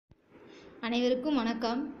அனைவருக்கும்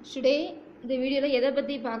வணக்கம். டுடே இந்த வீடியோவில் எதை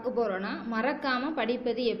பற்றி பார்க்க போகிறோன்னா, மறக்காமல்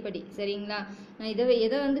படிப்பது எப்படி, சரிங்களா? நான்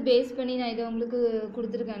எதை வந்து பேஸ் பண்ணி நான் இதை உங்களுக்கு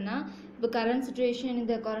கொடுத்துருக்கேன்னா, இப்போ கரண்ட் சுச்சுவேஷன்,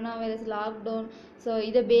 இந்த கொரோனா வைரஸ், லாக்டவுன், ஸோ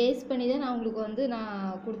இதை பேஸ் பண்ணி தான் நான் உங்களுக்கு நான்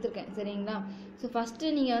கொடுத்துருக்கேன், சரிங்களா? ஸோ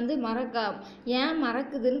ஃபஸ்ட்டு நீங்கள் வந்து ஏன்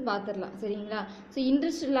மறக்குதுன்னு பார்த்துடலாம், சரிங்களா? ஸோ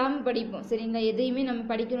இன்ட்ரெஸ்ட் இல்லாமல் படிப்போம், சரிங்களா? எதையுமே நம்ம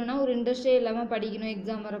படிக்கணும்னா ஒரு இன்ட்ரெஸ்டே இல்லாமல் படிக்கணும்.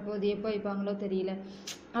 எக்ஸாம் வரப்போகுது, எப்போ வைப்பாங்களோ தெரியல,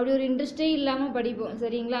 அப்படி ஒரு இன்ட்ரெஸ்டே இல்லாமல் படிப்போம்,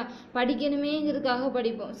 சரிங்களா? படிக்கணுமேங்கிறதுக்காக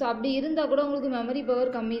படிப்போம். ஸோ அப்படி இருந்தால் கூட உங்களுக்கு மெமரி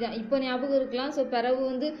பவர் கம்மி தான். இப்போ ஞாபகம் இருக்கலாம், ஸோ பிறகு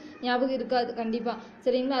வந்து ஞாபகம் இருக்காது கண்டிப்பாக,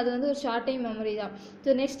 சரிங்களா? அது வந்து ஒரு ஷார்ட் டைம் மெமரி தான்.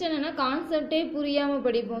 ஸோ நெக்ஸ்ட் என்னென்னா, கான்செப்டே புரியாமல்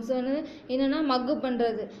படிப்போம். ஸோ என்னென்னா மக்கப்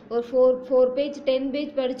பண்ணுறது. ஒரு 4 பேஜ் 10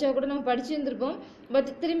 பேஜ் படித்தா கூட நம்ம படிச்சுருந்துருப்போம், பட்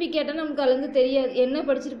திரும்பி கேட்டால் நமக்கு அதுலேருந்து தெரியாது, என்ன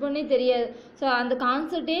படிச்சிருப்போன்னே தெரியாது. ஸோ அந்த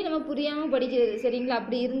கான்செப்டே நம்ம புரியாமல் படிக்கிறது, சரிங்களா?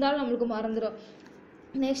 அப்படி இருந்தாலும் நம்மளுக்கு மறந்துடும்.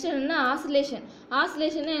 நெக்ஸ்ட் என்னென்னா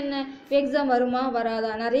ஆசிலேஷன்னா என்ன? எக்ஸாம் வருமா வராதா?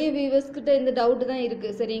 நிறைய வியூவர்ஸ்கிட்ட இந்த டவுட்டு தான்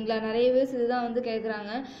இருக்குது, சரிங்களா? நிறைய வியூவர்ஸ் இதுதான் வந்து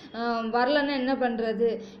கேட்குறாங்க. வரலன்னா என்ன பண்ணுறது,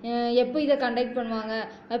 எப்போ இதை கண்டக்ட் பண்ணுவாங்க,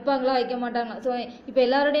 வைப்பாங்களா வைக்க மாட்டாங்களா? ஸோ இப்போ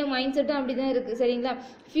எல்லாருடைய மைண்ட் செட்டும் அப்படி தான் இருக்குது, சரிங்களா?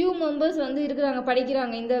 ஃபியூ மெம்பர்ஸ் வந்து இருக்கிறாங்க,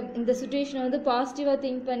 படிக்கிறாங்க, இந்த சுச்சுவேஷனை வந்து பாசிட்டிவாக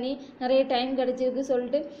திங்க் பண்ணி நிறைய டைம் கிடச்சிருக்கு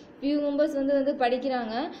சொல்லிட்டு ஃபியூ மெம்பர்ஸ் வந்து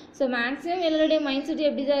படிக்கிறாங்க. ஸோ மேக்ஸிமம் எல்லாருடைய மைண்ட் செட்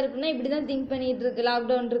எப்படி தான் இருக்குன்னா, இப்படி தான் திங்க் பண்ணிகிட்டு இருக்கு.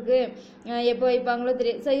 லாக்டவுன் இருக்குது, எப்போ வைப்பாங்களோ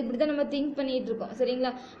தெரியும். ஸோ இப்படி தான் நம்ம திங்க் பண்ணிகிட்டு இருக்கோம்,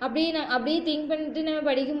 சரிங்களா? அப்படியே திங்க் பண்ணிட்டு நம்ம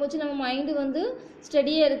படிக்கும்போது நம்ம மைண்டு வந்து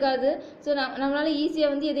ஸ்டடியாக இருக்காது. ஸோ நம்மளால்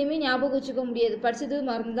ஈஸியாக வந்து எதையுமே ஞாபகம் வச்சுக்க முடியாது, படித்தது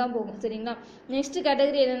மறந்து தான் போகும், சரிங்களா? நெக்ஸ்ட்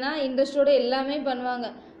கேட்டகரி என்னென்னா, இன்ட்ரெஸ்டோடு எல்லாமே பண்ணுவாங்க,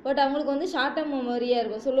 பட் அவங்களுக்கு வந்து ஷார்ட் டேர்ம் மெமரியாக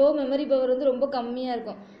இருக்கும். ஸோ லோ மெமரி பவர் வந்து ரொம்ப கம்மியாக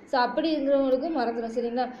இருக்கும். ஸோ அப்படி இருக்கிறவங்களுக்கும் மறந்துடும்,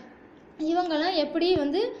 சரிங்களா? இவங்கெல்லாம் எப்படி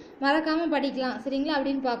வந்து மறக்காமல் படிக்கலாம், சரிங்களா,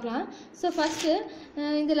 அப்படின்னு பார்க்கலாம். ஸோ ஃபஸ்ட்டு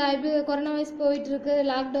இந்த கொரோனா வைரஸ் போயிட்டுருக்கு,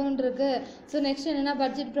 லாக்டவுன் இருக்குது. ஸோ நெக்ஸ்ட் என்னென்னா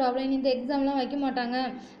பட்ஜெட் ப்ராப்ளம், இந்த எக்ஸாம்லாம் வைக்க மாட்டாங்க,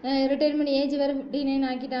 ரிட்டைர்மெண்ட் ஏஜ் வேறு 59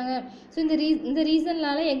 ஆக்கிட்டாங்க. ஸோ இந்த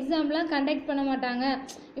ரீசன்னால எக்ஸாம்லாம் கண்டக்ட் பண்ண மாட்டாங்க,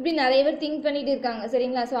 இப்படி நிறைய பேர் திங்க் பண்ணிட்டு இருக்காங்க,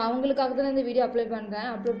 சரிங்களா? ஸோ அவங்களுக்காக தான் இந்த வீடியோ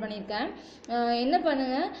அப்லோட் பண்ணியிருக்கேன். என்ன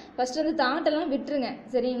பண்ணுங்கள், ஃபஸ்ட்டு அந்த தாட்டெல்லாம் விட்டுருங்க,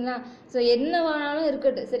 சரிங்களா? ஸோ என்ன வேணாலும்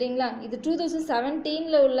இருக்கட்டும், சரிங்களா? இது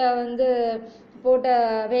 2017 உள்ள வந்து போட்ட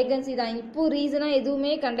வேகன்சி தான். இப்போ ரீசனாக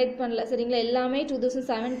எதுவுமே கண்டக்ட் பண்ணல, சரிங்களா? எல்லாமே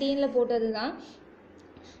 2017 போட்டது தான்.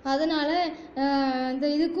 அதனால் இந்த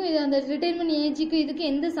இதுக்கும் அந்த ரிட்டைர்மெண்ட் ஏஜுக்கும் இதுக்கு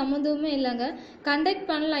எந்த சம்மந்தமுமே இல்லைங்க. கண்டக்ட்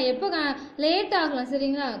பண்ணலாம், எப்போ லேட் ஆகலாம்,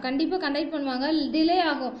 சரிங்களா? கண்டிப்பாக கண்டக்ட் பண்ணுவாங்க, டிலே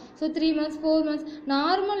ஆகும். So 3 months 4 months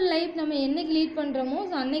normal life நம்ம என்னைக்கு லீட் பண்ணுறோமோ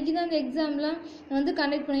ஸோ அன்றைக்கி தான் அந்த எக்ஸாம்லாம் வந்து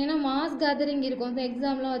கண்டக்ட் பண்ணுவோம். ஏன்னா மாஸ் கேதரிங் இருக்கும், அந்த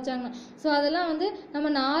எக்ஸாம்லாம் வச்சாங்கன்னா. ஸோ அதெல்லாம் வந்து நம்ம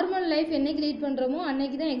நார்மல் லைஃப் என்னைக்கு லீட் பண்ணுறோமோ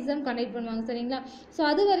அன்றைக்கி தான் எக்ஸாம் கண்டக்ட் பண்ணுவாங்க, சரிங்களா? ஸோ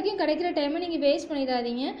அது வரைக்கும் கிடைக்கிற டைமை நீங்கள் வேஸ்ட்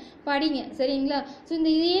பண்ணிடாதீங்க, படிங்க, சரிங்களா? ஸோ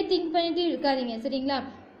இதையே திங்க் பண்ணிட்டு இருக்காதீங்க, சரிங்களா?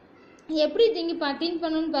 எப்படி திங்க்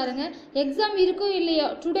பண்ணணும்னு பாருங்கள். எக்ஸாம் இருக்கோ இல்லையோ,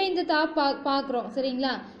 டுடே இந்த பார்க்குறோம்,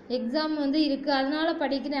 சரிங்களா? எக்ஸாம் வந்து இருக்குது, அதனால்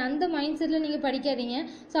படிக்கிறேன், அந்த மைண்ட் செட்டில் நீங்கள் படிக்காதீங்க.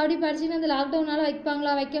 ஸோ அப்படி படிச்சிங்கன்னா அந்த லாக்டவுனால்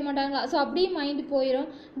வைப்பாங்களா வைக்க மாட்டாங்களா, ஸோ அப்படியே மைண்டு போயிடும்,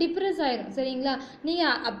 டிப்ரெஸ் ஆயிரும், சரிங்களா?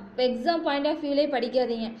 நீங்கள் எக்ஸாம் பாயிண்ட் ஆஃப் வியூலே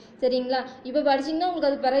படிக்காதீங்க, சரிங்களா? இப்போ படிச்சிங்கன்னா உங்களுக்கு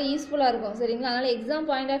அது பிறகு யூஸ்ஃபுல்லாக இருக்கும், சரிங்களா? அதனால் எக்ஸாம்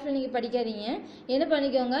பாயிண்ட் ஆஃப் வியூ நீங்கள் படிக்காதீங்க. என்ன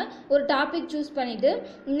பண்ணிக்கோங்க, ஒரு டாபிக் சூஸ் பண்ணிவிட்டு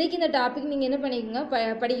இன்றைக்கி இந்த டாபிக் நீங்கள் என்ன பண்ணிக்கோங்க,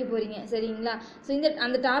 படிக்க போகிறீங்க, சரிங்களா? ஸோ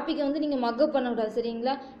அந்த டாப்பிக்கை வந்து நீங்கள் மக்கப் பண்ணக்கூடாது,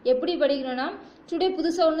 சரிங்களா? எப்படி படிக்கணும்னா, டுடே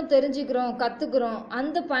புதுசாக ஒன்று தெரிஞ்சுக்கிறோம், கற்றுக்குறோம்,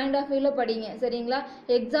 அந்த பாயிண்ட் ஆஃப் வியூவில் படிங்க, சரிங்களா?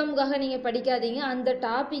 எக்ஸாமுக்காக நீங்கள் படிக்காதீங்க. அந்த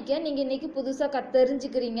டாப்பிக்கை நீங்கள் இன்றைக்கி புதுசாக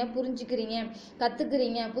தெரிஞ்சுக்கிறீங்க, புரிஞ்சுக்கிறீங்க,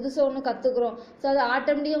 கற்றுக்குறீங்க, புதுசாக ஒன்று கற்றுக்குறோம். ஸோ அது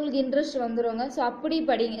ஆட்டோமேட்டிக்காக உங்களுக்கு இன்ட்ரெஸ்ட் வந்துடுங்க. ஸோ அப்படி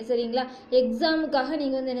படிங்க, சரிங்களா? எக்ஸாமுக்காக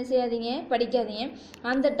நீங்கள் வந்து என்ன செய்யாதீங்க, படிக்காதீங்க.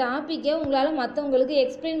 அந்த டாப்பிக்கை உங்களால் மற்றவங்களுக்கு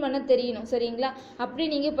எக்ஸ்பிளைன் பண்ண தெரியணும், சரிங்களா? அப்படி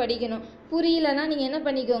நீங்கள் படிக்கணும். புரியலன்னா நீங்கள் என்ன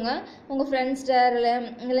பண்ணிக்கோங்க, உங்கள் ஃப்ரெண்ட்ஸ்கிட்ட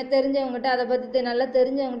இல்லை தெரிஞ்சவங்ககிட்ட, அதை பற்றி நல்லா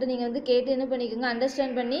தெரிஞ்சவங்ககிட்ட நீங்கள் வந்து கேட்டு என்ன பண்ணிக்கோங்க,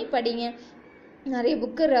 அண்டர்ஸ்டாண்ட் பண்ணி படிங்க. நிறைய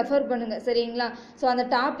புக்கு ரெஃபர் பண்ணுங்கள், சரிங்களா? ஸோ அந்த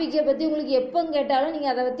டாப்பிக்கை பற்றி உங்களுக்கு எப்போ கேட்டாலும்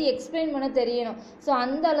நீங்கள் அதை பற்றி எக்ஸ்பிளைன் பண்ண தெரியணும். ஸோ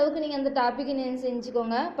அந்த அளவுக்கு நீங்கள் அந்த டாப்பிக்கை நீங்கள்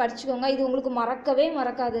செஞ்சுக்கோங்க, படிச்சுக்கோங்க. இது உங்களுக்கு மறக்கவே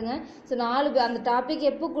மறக்காதுங்க. ஸோ அந்த டாபிக்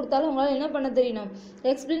எப்போ கொடுத்தாலும் உங்களால் என்ன பண்ண தெரியணும்,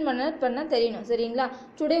 எக்ஸ்பிளைன் பண்ண தெரியணும், சரிங்களா?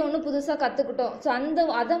 டுடே ஒன்று புதுசாக கற்றுக்கிட்டோம், ஸோ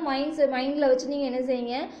அதை மைண்டில் வச்சு நீங்கள் என்ன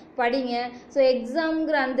செய்யுங்க, படிங்க. ஸோ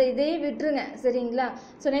எக்ஸாம்ங்கிற அந்த இதே விட்டுருங்க, சரிங்களா?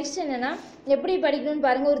 ஸோ நெக்ஸ்ட் என்னென்னா, எப்படி படிக்கணும்னு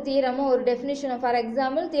பாருங்கள். ஒரு தியரமோ ஒரு டெஃபினிஷனோ, ஃபார்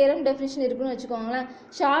எக்ஸாம்பிள் தியரம் டெஃபினிஷன் இருக்குன்னு வச்சுக்கோங்களேன்.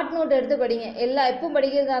 ஷார்ட் நோட் எடுத்து படிங்க. எப்போ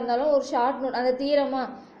படிக்கிறதா இருந்தாலும் ஒரு ஷார்ட் நோட், அந்த தியரமா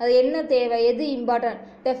அது என்ன தேவை, எது இம்பார்ட்டன்ட்,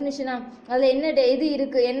 டெஃபினிஷனா அதில் என்ன எது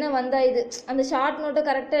இருக்குது, என்ன வந்தால் இது, அந்த ஷார்ட் நோட்டை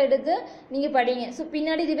கரெக்டாக எடுத்து நீங்கள் படிங்க. ஸோ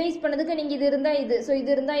பின்னாடி ரிவைஸ் பண்ணதுக்கு நீங்கள் இது இருந்தால் இது, ஸோ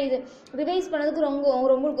இது இருந்தால் இது ரிவைஸ் பண்ணதுக்கு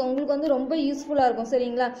உங்களுக்கு வந்து ரொம்ப யூஸ்ஃபுல்லாக இருக்கும்,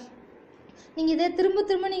 சரிங்களா? நீங்கள் இதை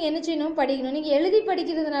திரும்ப நீங்கள் என்ன செய்யணும், படிக்கணும். நீங்கள் எழுதி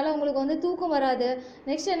படிக்கிறதுனால உங்களுக்கு வந்து தூக்கம் வராது.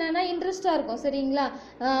 நெக்ஸ்ட் என்னென்னா இன்ட்ரெஸ்ட்டாக இருக்கும். சரிங்களா?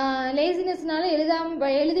 லேசினஸ்னால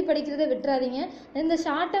எழுதி படிக்கிறத விட்டுறாதீங்க. இந்த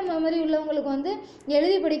ஷார்ட் டேர்ம் மெமரி உள்ளவங்களுக்கு வந்து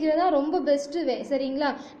எழுதி படிக்கிறதா ரொம்ப பெஸ்ட்டு வே.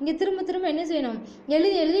 சரிங்களா? நீங்கள் திரும்ப என்ன செய்யணும்,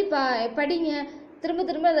 எழுதி படிங்க.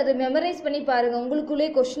 திரும்ப அதை மெமரைஸ் பண்ணி பாருங்கள். உங்களுக்குள்ளே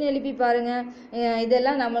கொஸ்டின் எழுப்பி பாருங்கள்.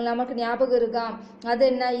 இதெல்லாம் நமக்கு ஞாபகம் இருக்கா, அது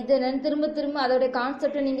என்ன இது என்னன்னு திரும்ப அதோடைய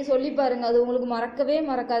கான்செப்டை நீங்கள் சொல்லி பாருங்கள். அது உங்களுக்கு மறக்கவே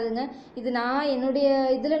மறக்காதுங்க. இது நான் என்னுடைய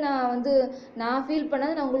இதில் நான் ஃபீல்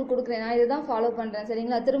பண்ணதை நான் உங்களுக்கு கொடுக்குறேன். நான் இதை தான் ஃபாலோ பண்ணுறேன்.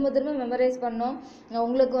 சரிங்களா? திரும்ப மெமரைஸ் பண்ணோம்.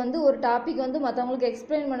 உங்களுக்கு வந்து ஒரு டாபிக் வந்து மற்றவங்களுக்கு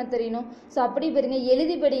எக்ஸ்பிளைன் பண்ண தெரியணும். ஸோ அப்படி படிங்க,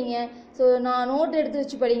 எழுதி படிங்க. ஸோ நான் நோட் எடுத்து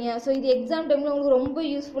வச்சு படிங்க. ஸோ இது எக்ஸாம் டைமில் உங்களுக்கு ரொம்ப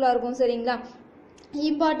யூஸ்ஃபுல்லாக இருக்கும். சரிங்களா?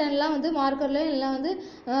 இம்பார்ட்டன்ட்லாம் வந்து மார்க்கரில் எல்லாம் வந்து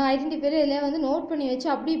ஐடென்டிஃபைல எல்லாம் வந்து நோட் பண்ணி வச்சு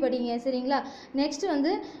அப்படி படிங்க. சரிங்களா? நெக்ஸ்ட்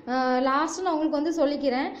வந்து லாஸ்ட்டு நான் உங்களுக்கு வந்து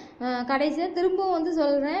சொல்லிக்கிறேன். கடைசியாக திரும்பவும் வந்து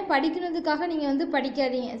சொல்கிறேன், படிக்கிறதுக்காக நீங்கள் வந்து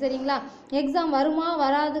படிக்காதீங்க. சரிங்களா? எக்ஸாம் வருமா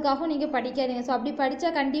வராதுக்காகவும் நீங்கள் படிக்காதீங்க. ஸோ அப்படி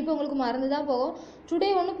படித்தா கண்டிப்பாக உங்களுக்கு மறந்து தான் போகும். டுடே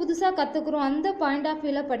ஒன்று புதுசாக கற்றுக்குறோம், அந்த பாயிண்ட் ஆஃப்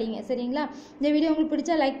வியூவில் படிங்க. சரிங்களா? இந்த வீடியோ உங்களுக்கு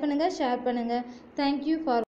பிடிச்சா லைக் பண்ணுங்கள், ஷேர் பண்ணுங்கள். Thank you for